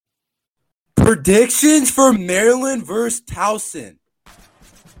Predictions for Maryland versus Towson.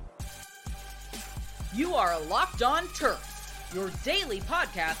 You are Locked On Terps, your daily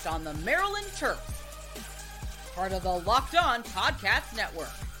podcast on the Maryland Terps. Part of the Locked On Podcast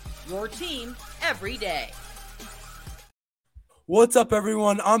Network, your team every day. What's up,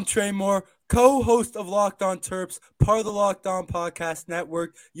 everyone? I'm Trey Moore, co-host of Locked On Terps, part of the Locked On Podcast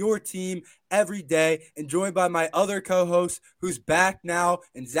Network, your team every day, and joined by my other co-host who's back now,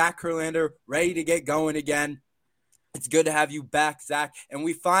 and Zach Kurlander, ready to get going again. It's good to have you back, Zach, and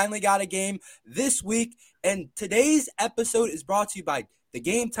we finally got a game this week, and today's episode is brought to you by the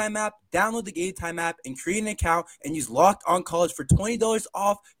Game Time app. Download the Game Time app and create an account and use Locked On College for $20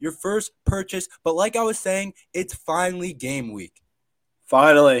 off your first purchase. But like I was saying, it's finally game week.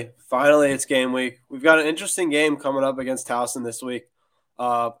 Finally, it's game week. We've got an interesting game coming up against Towson this week.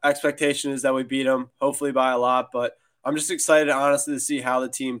 Expectation is that we beat them, hopefully by a lot, but I'm just excited, honestly, to see how the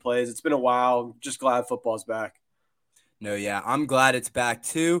team plays. It's been a while. I'm just glad football's back. No, yeah, I'm glad it's back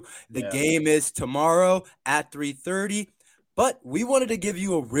too. The game is tomorrow at 3:30. But we wanted to give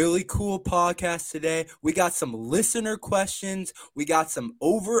you a really cool podcast today. We got some listener questions. We got some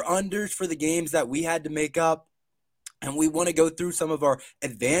over-unders for the games that we had to make up. And we want to go through some of our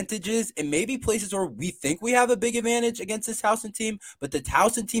advantages and maybe places where we think we have a big advantage against this Towson team. But the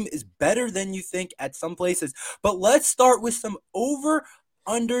Towson team is better than you think at some places. But let's start with some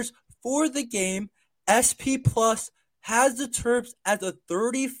over-unders for the game. SP Plus has the Terps as a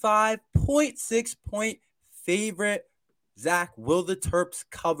 35.6 point favorite. Zach, will the Terps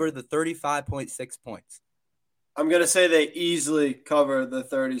cover the 35.6 points? I'm going to say they easily cover the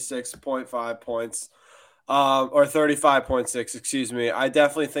 36.5 points, or 35.6, excuse me. I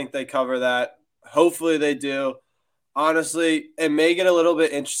definitely think they cover that. Hopefully they do. Honestly, it may get a little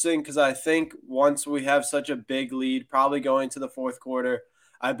bit interesting because I think once we have such a big lead, probably going to the fourth quarter,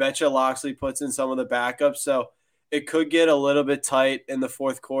 I bet you Locksley puts in some of the backups. So it could get a little bit tight in the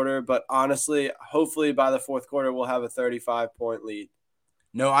fourth quarter, but honestly, hopefully by the fourth quarter, we'll have a 35-point lead.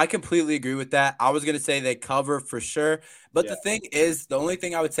 No, I completely agree with that. I was going to say they cover for sure. But the thing is, the only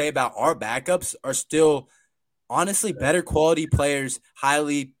thing I would say about our backups are still honestly better quality players,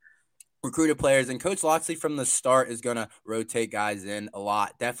 highly recruited players. And Coach Locksley from the start is going to rotate guys in a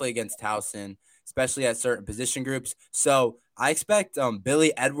lot, definitely against Towson, especially at certain position groups. So I expect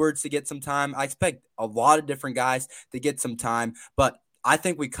Billy Edwards to get some time. I expect a lot of different guys to get some time, but I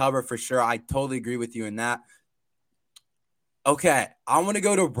think we cover for sure. I totally agree with you in that. Okay, I want to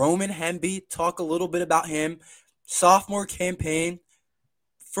go to Roman Hemby, talk a little bit about him. Sophomore campaign,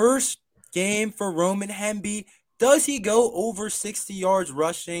 first game for Roman Hemby. Does he go over 60 yards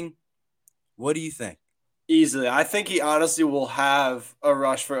rushing? What do you think? Easily. I think he honestly will have a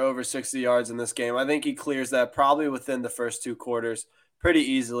rush for over 60 yards in this game. I think he clears that probably within the first two quarters pretty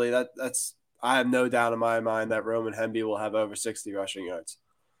easily. That's I have no doubt in my mind that Roman Hemby will have over 60 rushing yards.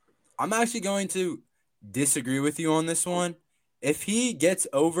 I'm actually going to disagree with you on this one. If he gets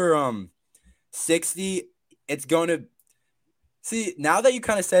over 60, it's going to – see, now that you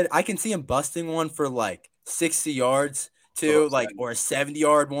kind of said, I can see him busting one for like 60 yards – too, like, or a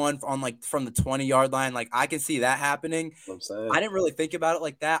 70-yard one on like from the 20-yard line. Like, I can see that happening. I didn't really think about it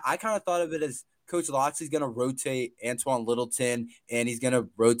like that. I kind of thought of it as Coach Locksley's going to rotate Antoine Littleton and he's going to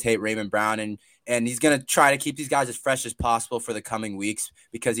rotate Raymond Brown and he's going to try to keep these guys as fresh as possible for the coming weeks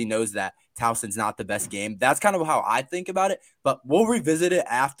because he knows that Towson's not the best game. That's kind of how I think about it, but we'll revisit it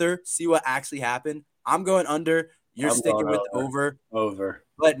after, see what actually happened. I'm going under. You're sticking with over. Over.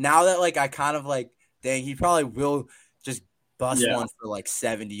 But now that like I kind of like, dang, he probably will just bust one for like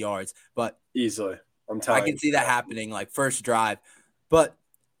 70 yards. But easily. I'm telling you. I can see that happening, like first drive. But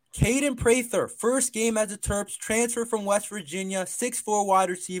Caden Prather, first game as a Terps, transfer from West Virginia, 6'4" wide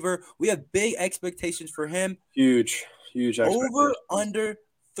receiver. We have big expectations for him. Huge expectations. Over under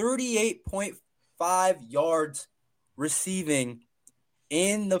 38.5 yards receiving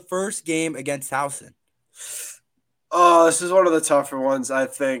in the first game against Towson. Oh, this is one of the tougher ones, I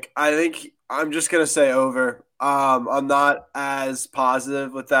think. I'm just going to say over. I'm not as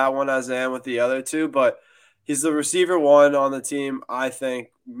positive with that one as I am with the other two, but he's the receiver one on the team, I think,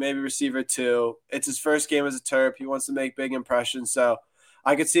 maybe receiver two. It's his first game as a Terp. He wants to make big impressions, so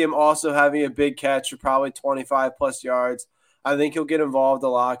I could see him also having a big catch for probably 25-plus yards. I think he'll get involved a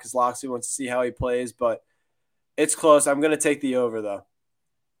lot because Locksley wants to see how he plays, but it's close. I'm going to take the over, though.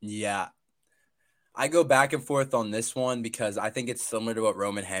 Yeah. I go back and forth on this one because I think it's similar to what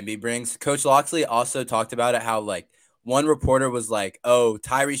Roman Hemby brings. Coach Locksley also talked about it, how like one reporter was like, "Oh,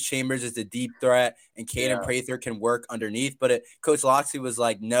 Tyrese Chambers is a deep threat, and Caden Yeah, Prather can work underneath." But Coach Loxley was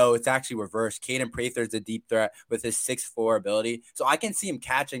like, "No, it's actually reversed. Caden Prather is a deep threat with his 6'4" ability, so I can see him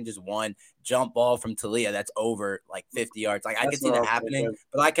catching just one jump ball from Talia that's over like 50 yards. Like I can that's see what that I'm happening, thinking.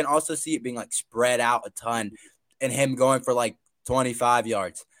 but I can also see it being like spread out a ton, and him going for like 25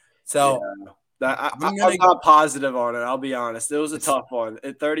 yards. Yeah. So I'm I'm gonna. not positive on it. I'll be honest. It was a It's tough one.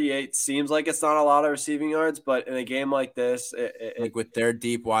 At 38 seems like it's not a lot of receiving yards, but in a game like this, like with their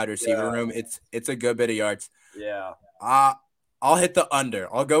deep wide receiver yeah, room, it's a good bit of yards. yeah. Uh I'll hit the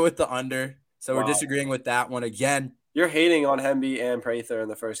under. I'll go with the under. So we're Wow. disagreeing with that one again. You're hating on Hemby and Prather in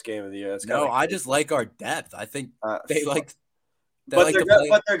the first game of the year. That's kind No, of I crazy. just like our depth. I think Uh, they f- like they like to play.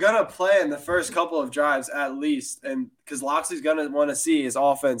 but they're gonna play in the first couple of drives at least, and because Loxley's gonna want to see his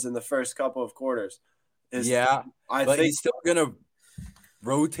offense in the first couple of quarters. Is Yeah, I but think he's still gonna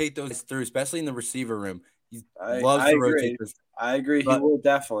rotate those through, especially in the receiver room. He loves I to rotate agree. those. I agree. He But will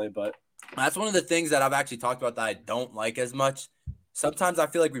definitely, but that's one of the things that I've actually talked about that I don't like as much. Sometimes I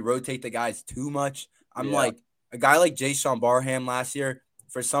feel like we rotate the guys too much. I'm yeah, like a guy like Jay Sean Barham last year,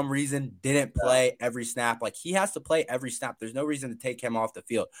 for some reason, didn't yeah. play every snap. Like he has to play every snap. There's no reason to take him off the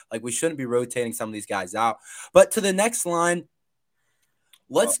field. Like we shouldn't be rotating some of these guys out. But to the next line,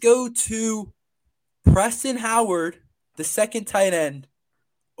 Well, let's go to Preston Howard, the second tight end,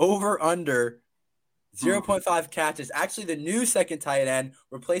 over under hmm. 0.5 catches. Actually, the new second tight end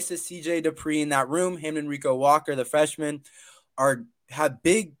replaces CJ Dupree in that room. Him and Rico Walker, the freshman, have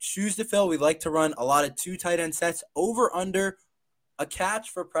big shoes to fill. We like to run a lot of two tight end sets. Over under a catch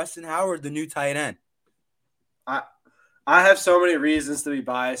for Preston Howard, the new tight end. I I have so many reasons to be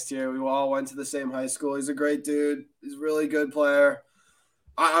biased here. We all went to the same high school. He's a great dude. He's a really good player.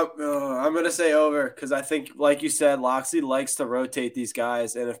 I'm gonna say over because I think, like you said, Loxley likes to rotate these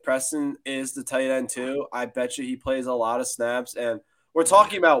guys, and if Preston is the tight end too, I bet you he plays a lot of snaps. And we're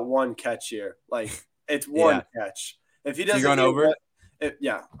talking about one catch here, like it's one Yeah. catch. If he So you're doesn't going get over? one,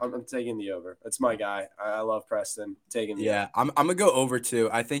 yeah, I'm taking the over. That's my guy. I love Preston. Taking the over. Yeah, I'm gonna go over too.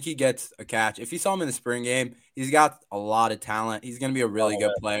 I think he gets a catch. If you saw him in the spring game, he's got a lot of talent. He's gonna be a really Oh,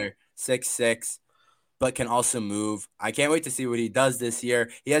 good player. 6'6", but can also move. I can't wait to see what he does this year.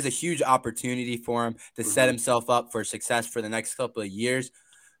 He has a huge opportunity for him to set mhm. himself up for success for the next couple of years.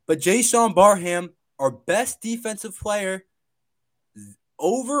 But Jay Sean Barham, our best defensive player,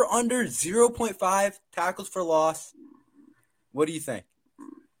 over under 0.5 tackles for loss. What do you think?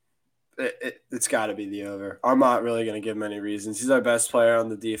 It's got to be the over. I'm not really going to give him any reasons. He's our best player on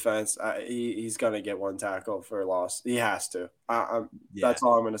the defense. He's going to get one tackle for a loss. He has to. Yeah. That's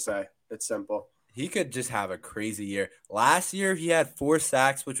all I'm going to say. It's simple. He could just have a crazy year. Last year, he had 4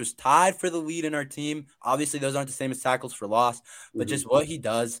 sacks, which was tied for the lead in our team. Obviously, those aren't the same as tackles for loss, but Mhm. just what he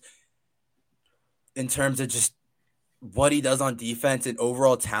does in terms of just what he does on defense and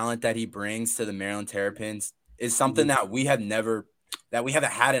overall talent that he brings to the Maryland Terrapins is something Mhm. that we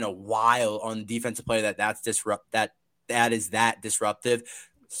haven't had in a while on defensive play that is that disruptive.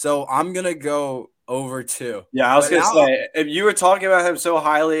 So I'm gonna go over 2. Yeah, I was But going to now say, if you were talking about him so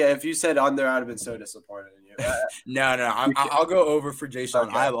highly, if you said under, I'd have been so disappointed in you. no, You I'll go over for Jay Sean. I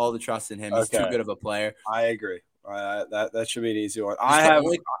okay. have all the trust in him. He's too Okay. good of a player. I agree. That should be an easy one. Just the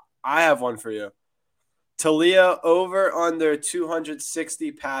only I have one for you. Talia over under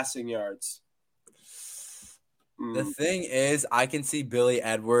 260 passing yards. The Mm, thing is, I can see Billy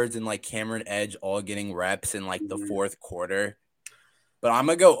Edwards and like Cameron Edge all getting reps in like the mhm. fourth quarter, but I'm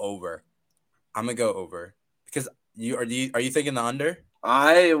gonna go over. I'm gonna go over because are you thinking the under?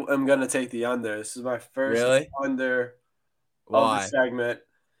 I am going to take the under. This is my first Really? under of the Why? segment.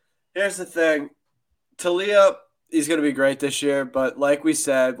 Here's the thing. Talia is going to be great this year, but like we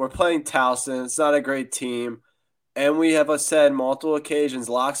said, we're playing Towson. It's not a great team. And we have said multiple occasions,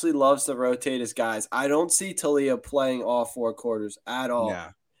 Loxley loves to rotate his guys. I don't see Talia playing all 4 quarters at all.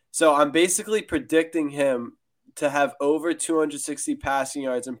 Yeah. So I'm basically predicting him to have over 260 passing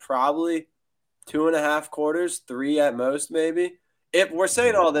yards and probably 2.5 quarters, 3 at most, maybe. If we're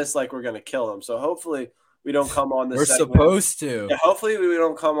saying all this like we're gonna kill him, so hopefully we don't come on this We're segment. supposed to. Yeah, hopefully we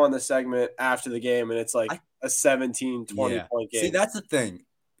don't come on the segment after the game and it's like I a 17, 20 yeah. point See, game. that's the thing.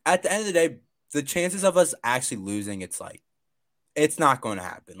 At the end of the day, the chances of us actually losing, it's not going to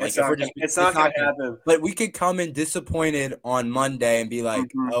happen. Like if we're just, It's it's not gonna not going to. happen. But we could come in disappointed on Monday and be like,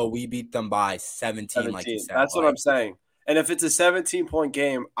 Mhm. "Oh, we beat them by 17," like you 17. said. That's what I'm saying. And if it's a 17-point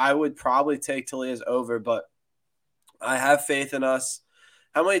game, I would probably take Talia's over, but I have faith in us.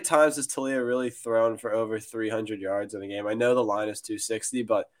 How many times has Talia really thrown for over 300 yards in a game? I know the line is 260,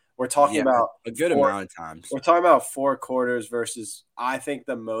 but we're talking Yeah, about a good four. amount of times. We're talking about 4 quarters versus I think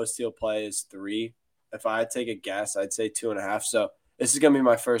the most he'll play is 3. if I had to take a guess, I'd say 2.5. So this is going to be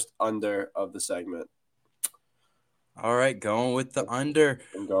my first under of the segment. All right, going with the under.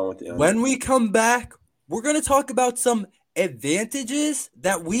 I'm going with the under. When we come back, we're going to talk about some advantages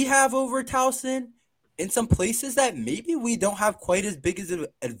that we have over Towson in some places that maybe we don't have quite as big as an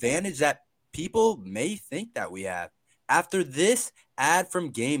advantage that people may think that we have. After this ad from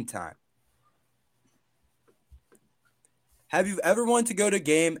Game Time. Have you ever wanted to go to a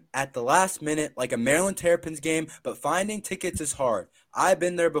game at the last minute, like a Maryland Terrapins game, but finding tickets is hard? I've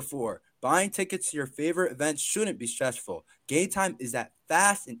been there before. Buying tickets to your favorite events shouldn't be stressful. Game Time is that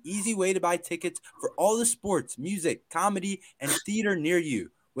fast and easy way to buy tickets for all the sports, music, comedy, and theater near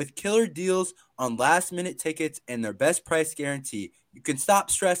you. With killer deals on last-minute tickets and their best price guarantee, you can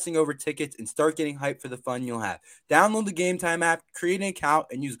stop stressing over tickets and start getting hyped for the fun you'll have. Download the Game Time app, create an account,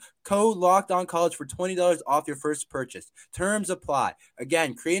 and use code LOCKEDONCollege for $20 off your first purchase. Terms apply.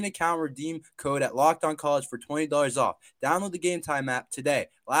 Again, create an account, redeem code at LOCKEDONCollege for $20 off. Download the Game Time app today.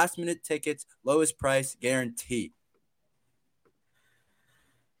 Last-minute tickets, lowest price guarantee.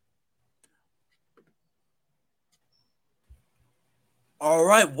 All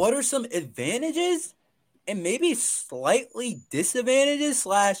right, what are some advantages and maybe slightly disadvantages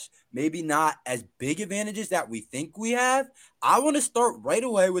slash maybe not as big advantages that we think we have? I want to start right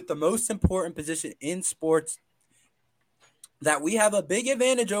away with the most important position in sports that we have a big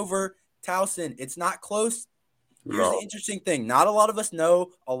advantage over Towson. It's not close. Here's the interesting thing. Not a lot of us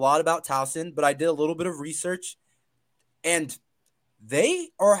know a lot about Towson, but I did a little bit of research, and they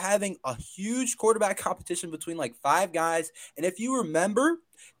are having a huge quarterback competition between like 5 guys. And if you remember,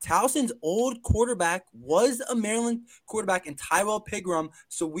 Towson's old quarterback was a Maryland quarterback in Tyrell Pigram.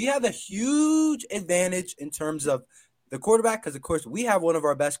 So we have a huge advantage in terms of the quarterback because, of course, we have one of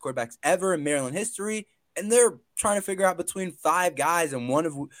our best quarterbacks ever in Maryland history. And they're trying to figure out between 5 guys and one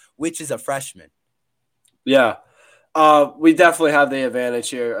of which is a freshman. Yeah. We definitely have the advantage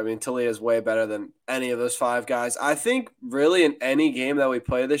here. I mean, Talia is way better than any of those 5 guys. I think really in any game that we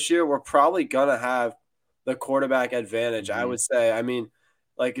play this year, we're probably going to have the quarterback advantage, I would say. I mean,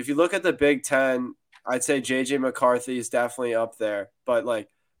 like if you look at the Big Ten, I'd say J.J. McCarthy is definitely up there. But like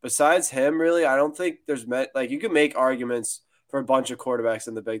besides him, really, I don't think there's like you can make arguments for a bunch of quarterbacks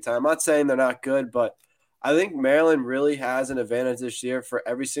in the Big Ten. I'm not saying they're not good, but I think Maryland really has an advantage this year for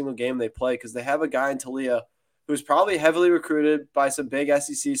every single game they play because they have a guy in Talia who's probably heavily recruited by some big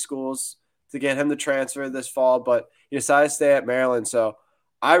SEC schools to get him to transfer this fall, but he decided to stay at Maryland. So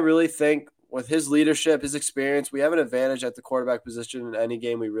I really think with his leadership, his experience, we have an advantage at the quarterback position in any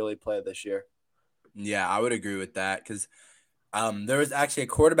game we really play this year. Yeah, I would agree with that because there was actually a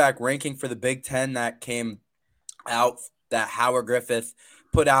quarterback ranking for the Big Ten that came out that Howard Griffith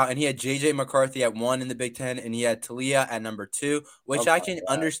put out, and he had J.J. McCarthy at 1 in the Big Ten, and he had Talia at number 2, which I can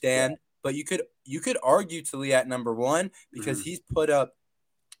understand. Yeah. But you could argue Talia at number 1 because he's put up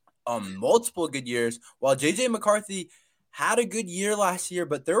multiple good years, while J.J. McCarthy had a good year last year,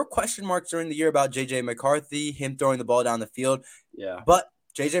 but there were question marks during the year about J.J. McCarthy, him throwing the ball down the field. Yeah. But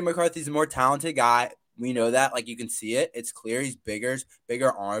J.J. McCarthy's a more talented guy. We know that. Like, you can see it. It's clear he's bigger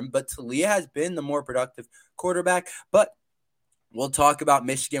arm. But Talia has been the more productive quarterback. But we'll talk about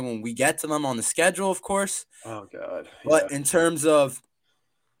Michigan when we get to them on the schedule, of course. Oh, God. But in terms of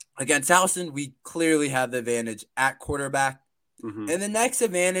against Towson, we clearly have the advantage at quarterback. And the next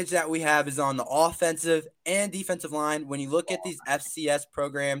advantage that we have is on the offensive and defensive line. When you look at these FCS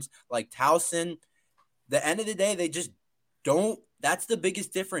programs like Towson, the end of the day, they just don't – that's the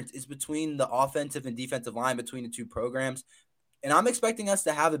biggest difference is between the offensive and defensive line between the two programs. And I'm expecting us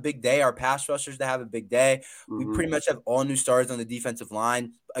to have a big day, our pass rushers to have a big day. We pretty much have all new stars on the defensive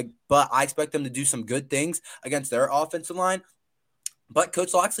line, but I expect them to do some good things against their offensive line. But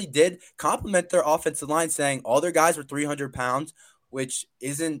Coach Loxley did compliment their offensive line, saying all their guys were 300 pounds, which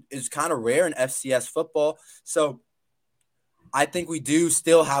is kind of rare in FCS football. So I think we do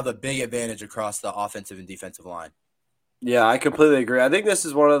still have a big advantage across the offensive and defensive line. Yeah, I completely agree. I think this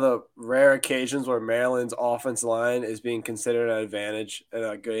is one of the rare occasions where Maryland's offensive line is being considered an advantage in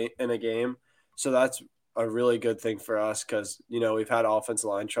a game. So that's a really good thing for us because, we've had offensive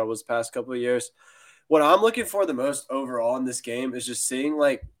line troubles the past couple of years. What I'm looking for the most overall in this game is just seeing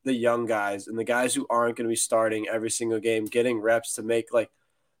like the young guys and the guys who aren't going to be starting every single game, getting reps to make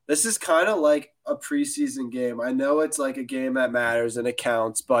this is kind of like a preseason game. I know it's like a game that matters and it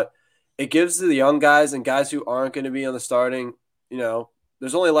counts, but it gives the young guys and guys who aren't going to be on the starting,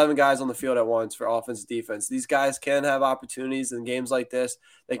 there's only 11 guys on the field at once for offense and defense. These guys can have opportunities in games like this.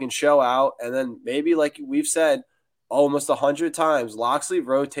 They can show out. And then maybe like we've said almost 100 times, Loxley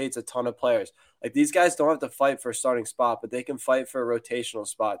rotates a ton of players. Like these guys don't have to fight for a starting spot, but they can fight for a rotational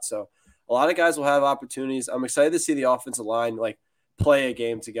spot. So a lot of guys will have opportunities. I'm excited to see the offensive line like play a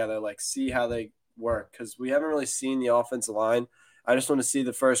game together, like see how they work, because we haven't really seen the offensive line. I just want to see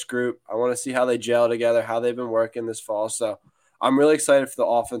the first group. I want to see how they gel together, how they've been working this fall. So I'm really excited for the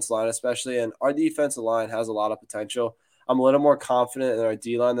offense line, especially, and our defensive line has a lot of potential. I'm a little more confident in our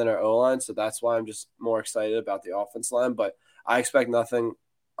D line than our O line, so that's why I'm just more excited about the offense line. But I expect nothing.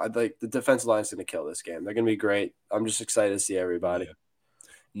 I'd like the defensive line is going to kill this game. They're going to be great. I'm just excited to see everybody. Yeah.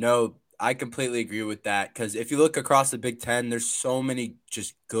 No, I completely agree with that because if you look across the Big Ten, there's so many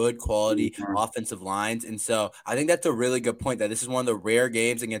just good quality offensive lines. And so I think that's a really good point that this is one of the rare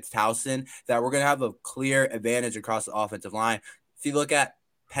games against Towson that we're going to have a clear advantage across the offensive line. If you look at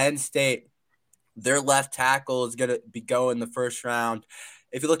Penn State, their left tackle is going to be going the first round.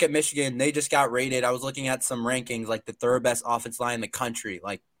 If you look at Michigan, they just got rated. I was looking at some rankings, like the third best offensive line in the country.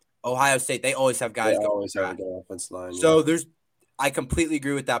 Like Ohio State, they always have guys They go. always have a good offensive line. So I completely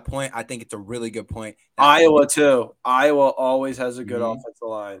agree with that point. I think it's a really good point. Iowa too. Iowa always has a good offensive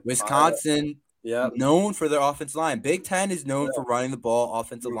line. Wisconsin, Iowa, known for their offensive line. Big Ten is known for running the ball,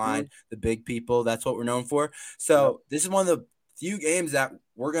 offensive line, the big people. That's what we're known for. So this is one of the few games that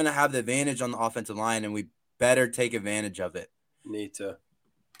we're going to have the advantage on the offensive line, and we better take advantage of it. Need to.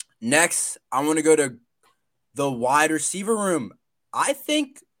 Next, I want to go to the wide receiver room. I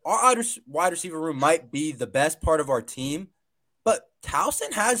think our wide receiver room might be the best part of our team, but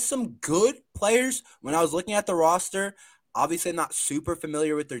Towson has some good players. When I was looking at the roster, obviously I'm not super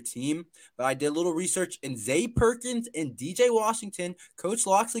familiar with their team, but I did a little research, and Zay Perkins and DJ Washington, Coach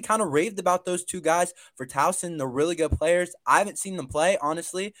Loxley kind of raved about those two guys for Towson. They're really good players. I haven't seen them play,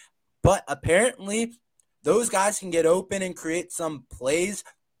 honestly, but apparently those guys can get open and create some plays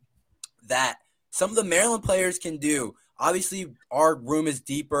that some of the Maryland players can do. Obviously, our room is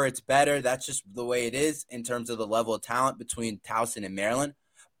deeper. It's better. That's just the way it is in terms of the level of talent between Towson and Maryland.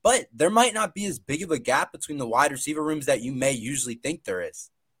 But there might not be as big of a gap between the wide receiver rooms that you may usually think there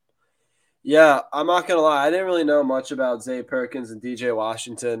is. Yeah, I'm not going to lie. I didn't really know much about Zay Perkins and DJ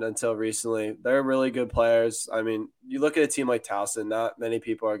Washington until recently. They're really good players. I mean, you look at a team like Towson, not many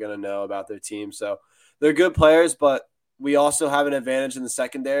people are going to know about their team. So they're good players, but we also have an advantage in the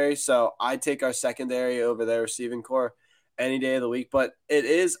secondary. So I take our secondary over their receiving core any day of the week. But it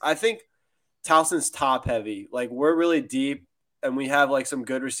is, I think Towson's top heavy. Like, we're really deep and we have like some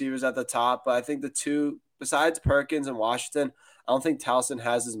good receivers at the top. But I think the two, besides Perkins and Washington, I don't think Towson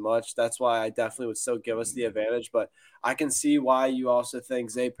has as much. That's why I definitely would still give us the advantage. But I can see why you also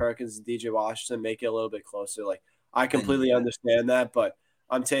think Zay Perkins and DJ Washington make it a little bit closer. Like, I completely understand that, but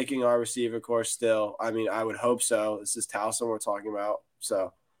I'm taking our receiver core still. I mean, I would hope so. This is Towson we're talking about.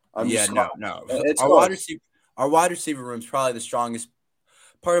 So I'm no. It's Our wide receiver room is probably the strongest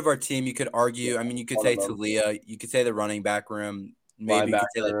part of our team. You could argue. I mean, you could say Talia. You could say the running back room. Maybe you could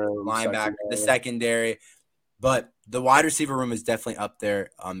say like linebacker, the secondary. But the wide receiver room is definitely up there.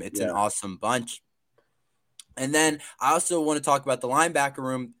 It's an awesome bunch. And then I also want to talk about the linebacker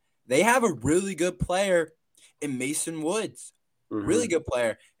room. They have a really good player in Mason Woods. Really good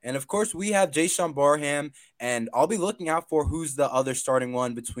player. And, of course, we have Jayshawn Barham, and I'll be looking out for who's the other starting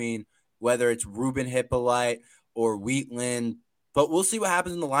one between whether it's Ruben Hippolyte or Wheatland. But we'll see what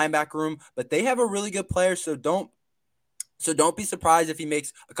happens in the linebacker room. But they have a really good player, so don't be surprised if he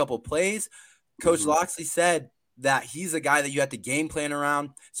makes a couple plays. Coach Loxley said that he's a guy that you have to game plan around.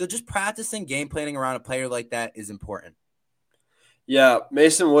 So just practicing game planning around a player like that is important. Yeah,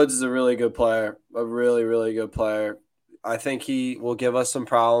 Mason Woods is a really good player, a really, really good player. I think he will give us some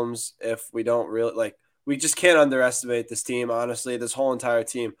problems if we don't really we just can't underestimate this team, honestly, this whole entire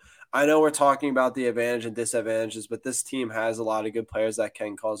team. I know we're talking about the advantage and disadvantages, but this team has a lot of good players that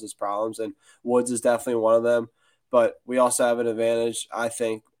can cause us problems, and Woods is definitely one of them. But we also have an advantage. I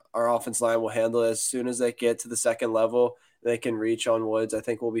think our offense line will handle it as soon as they get to the second level. They can reach on Woods. I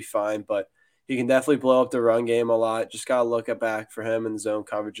think we'll be fine, but he can definitely blow up the run game a lot. Just got to look at back for him in the zone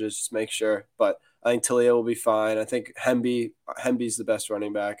coverages, just make sure. But I think Talia will be fine. I think Hemby's the best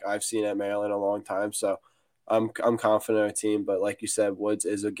running back I've seen at Maryland in a long time. So I'm confident in our team. But like you said, Woods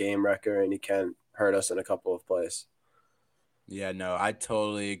is a game wrecker, and he can hurt us in a couple of plays. Yeah, no, I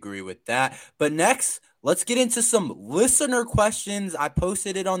totally agree with that. But next, let's get into some listener questions. I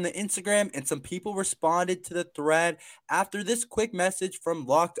posted it on the Instagram, and some people responded to the thread after this quick message from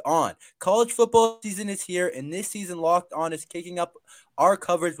Locked On. College football season is here, and this season Locked On is kicking up our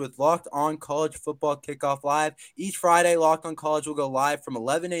coverage with Locked On College Football Kickoff Live. Each Friday, Locked On College will go live from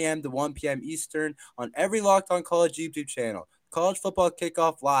 11 a.m. to 1 p.m. Eastern on every Locked On College YouTube channel. College Football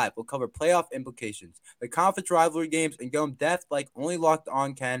Kickoff Live will cover playoff implications, the conference rivalry games, and go in depth like only Locked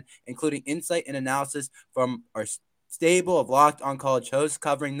On can, including insight and analysis from our stable of Locked On College hosts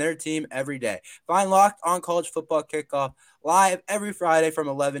covering their team every day. Find Locked On College Football Kickoff live every Friday from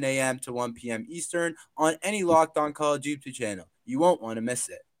 11 a.m. to 1 p.m. Eastern on any Locked On College YouTube channel. You won't want to miss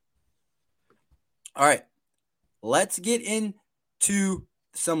it. All right, let's get into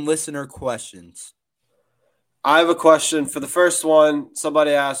some listener questions. I have a question. For the first one,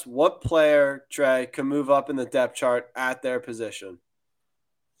 somebody asked, what player, Trey, can move up in the depth chart at their position?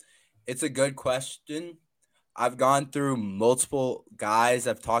 It's a good question. I've gone through multiple guys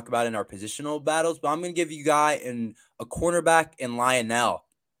I've talked about in our positional battles, but I'm going to give you a cornerback in Lionel.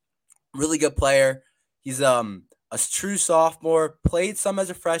 Really good player. He's a true sophomore, played some as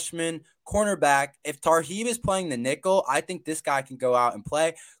a freshman, cornerback. If Tarheeb is playing the nickel, I think this guy can go out and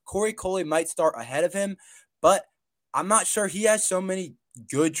play. Corey Coley might start ahead of him, but I'm not sure. He has so many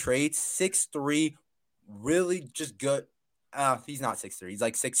good traits. 6'3", really just good. He's not 6'3". He's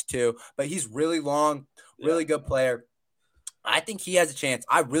like 6'2", but he's really long, really good player. I think he has a chance.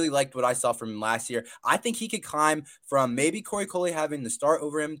 I really liked what I saw from him last year. I think he could climb from maybe Corey Coley having the start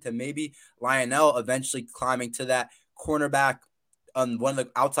over him to maybe Lionel eventually climbing to that cornerback, one of the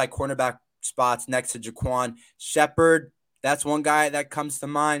outside cornerback spots next to Jaquan Shepard. That's one guy that comes to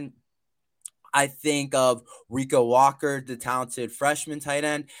mind. I think of Rico Walker, the talented freshman tight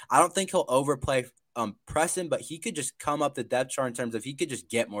end. I don't think he'll overplay Preston, but he could just come up the depth chart in terms of he could just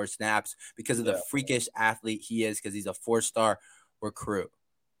get more snaps because of the freakish athlete he is, because he's a 4-star recruit.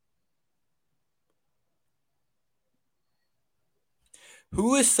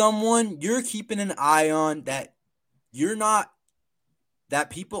 Who is someone you're keeping an eye on that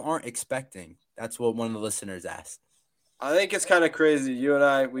people aren't expecting? That's what one of the listeners asked. I think it's kind of crazy. You and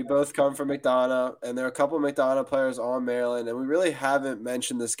I, we both come from McDonough, and there are a couple of McDonough players on Maryland, and we really haven't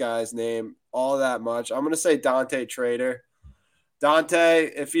mentioned this guy's name all that much. I'm going to say Dante Trader.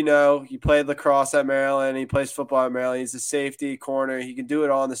 Dante, if you know, he played lacrosse at Maryland. He plays football at Maryland. He's a safety, corner. He can do it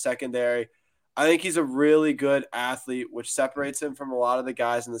all in the secondary. I think he's a really good athlete, which separates him from a lot of the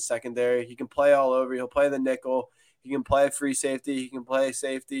guys in the secondary. He can play all over. He'll play the nickel. He can play free safety. He can play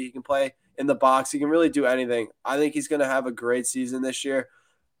safety. He can play in the box. He can really do anything. I think he's going to have a great season this year.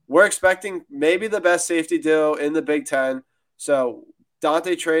 We're expecting maybe the best safety duo in the Big Ten. So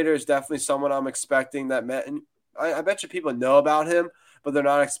Dante Trader is definitely someone I'm expecting that I bet you people know about him, but they're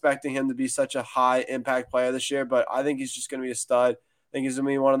not expecting him to be such a high impact player this year. But I think he's just going to be a stud. I think he's going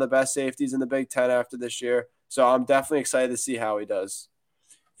to be one of the best safeties in the Big Ten after this year. So I'm definitely excited to see how he does.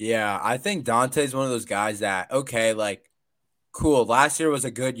 Yeah, I think Dante's one of those guys that, okay, like, cool, last year was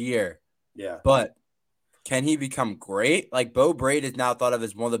a good year. Yeah. But can he become great? Like, Bo Braid is now thought of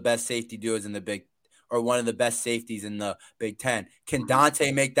as one of the best safety duos in one of the best safeties in the Big Ten. Can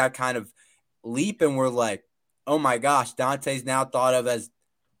Dante make that kind of leap? And we're like, oh my gosh, Dante's now thought of as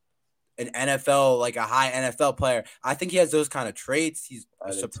an NFL, like a high NFL player. I think he has those kind of traits. He's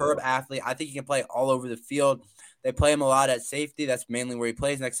a superb athlete. I think he can play all over the field. They play him a lot at safety. That's mainly where he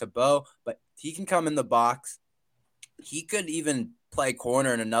plays next to Bo, but he can come in the box. He could even play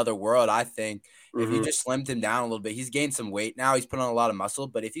corner in another world, I think, if you just slimmed him down a little bit. He's gained some weight now. He's put on a lot of muscle,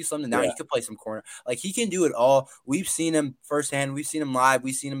 but if you slimmed him down, he could play some corner. Like, he can do it all. We've seen him firsthand. We've seen him live.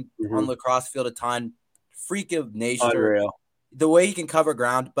 We've seen him on the lacrosse field a ton. Freak of nature. Unreal. The way he can cover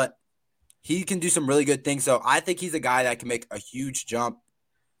ground, but he can do some really good things. So I think he's a guy that can make a huge jump.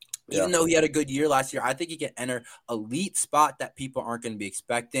 Even though he had a good year last year, I think he can enter elite spot that people aren't going to be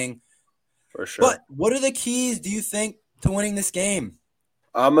expecting. For sure. But what are the keys, do you think, to winning this game?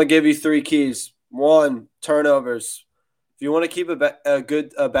 I'm going to give you 3 keys. 1, turnovers. If you want to keep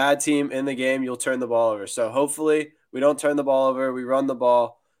a bad team in the game, you'll turn the ball over. So hopefully we don't turn the ball over. We run the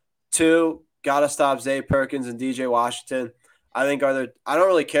ball. 2, got to stop Zay Perkins and DJ Washington. I think I don't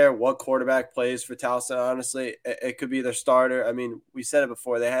really care what quarterback plays for Towson, honestly. It could be their starter. I mean, we said it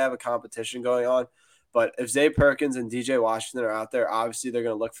before. They have a competition going on. But if Zay Perkins and DJ Washington are out there, obviously they're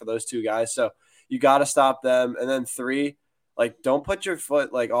going to look for those 2 guys. So you got to stop them. And then 3, like, don't put your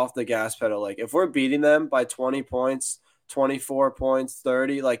foot, like, off the gas pedal. Like, if we're beating them by 20 points, 24 points,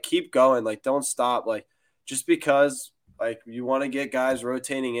 30, like, keep going. Like, don't stop. Like, just because, like, you want to get guys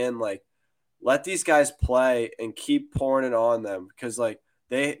rotating in, like, let these guys play and keep pouring it on them because, like,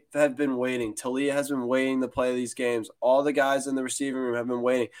 they have been waiting. Talia has been waiting to play these games. All the guys in the receiving room have been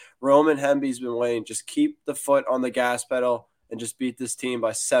waiting. Roman Hemby's been waiting. Just keep the foot on the gas pedal and just beat this team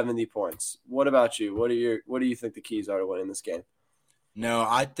by 70 points. What about you? What do you think the keys are to winning this game? No,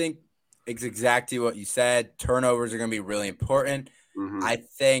 I think it's exactly what you said. Turnovers are going to be really important. I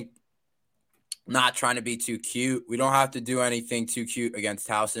think not trying to be too cute. We don't have to do anything too cute against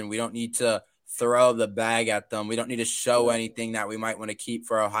Towson. We don't need to throw the bag at them. We don't need to show anything that we might want to keep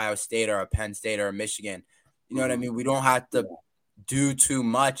for Ohio State or a Penn State or a Michigan. You know what I mean? We don't have to do too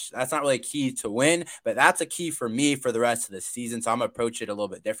much. That's not really a key to win, but that's a key for me for the rest of the season. So I'm going to approach it a little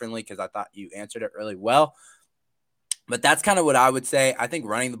bit differently because I thought you answered it really well. But that's kind of what I would say. I think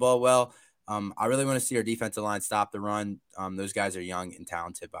running the ball well. I really want to see our defensive line stop the run. Those guys are young and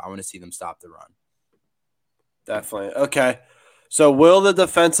talented, but I want to see them stop the run. Definitely. Okay. So will the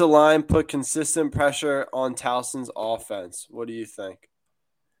defensive line put consistent pressure on Towson's offense? What do you think?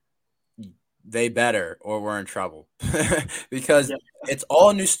 They better, or we're in trouble. Because it's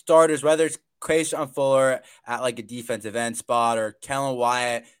all new starters, whether it's Quayshawn Fuller at like a defensive end spot or Kellen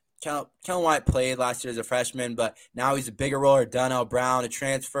Wyatt. Kellen Wyatt played last year as a freshman, but now he's a bigger roller. Donnell Brown, a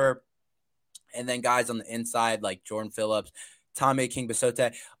transfer. And then guys on the inside like Jordan Phillips, Tommy King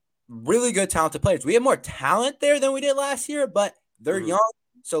Basote. Really good, talented players. We have more talent there than we did last year, but they're young.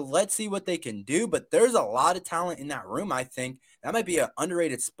 So let's see what they can do. But there's a lot of talent in that room, I think. That might be an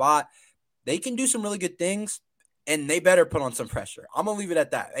underrated spot. They can do some really good things, and they better put on some pressure. I'm going to leave it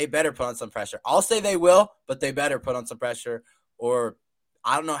at that. They better put on some pressure. I'll say they will, but they better put on some pressure, or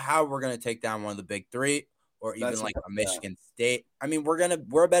I don't know how we're going to take down one of the big three or even like a Michigan State. I mean, we're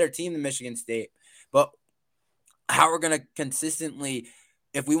a better team than Michigan State, but how we're going to consistently,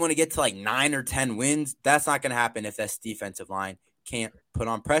 if we want to get to like 9 or 10 wins, that's not going to happen if this defensive line can't put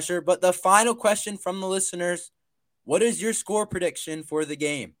on pressure. But the final question from the listeners, what is your score prediction for the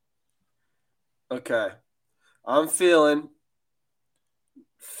game? Okay. I'm feeling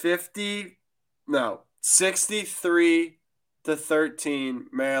 63-13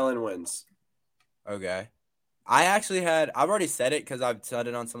 Maryland wins. Okay. I've already said it because I've said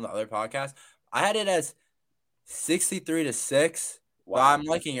it on some of the other podcasts. I had it as 63-6. Wow. But I'm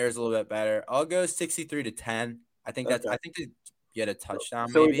liking yours a little bit better. I'll go 63-10. I think I think they get a touchdown.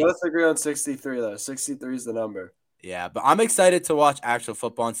 So maybe. We both agree on 63 though. 63 is the number. Yeah, but I'm excited to watch actual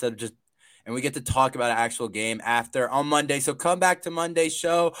football instead of just, and we get to talk about an actual game after on Monday. So come back to Monday's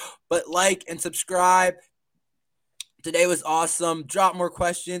show, but like and subscribe. Today was awesome. Drop more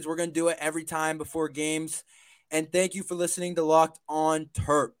questions. We're going to do it every time before games. And thank you for listening to Locked On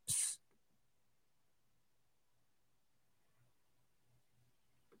Terps.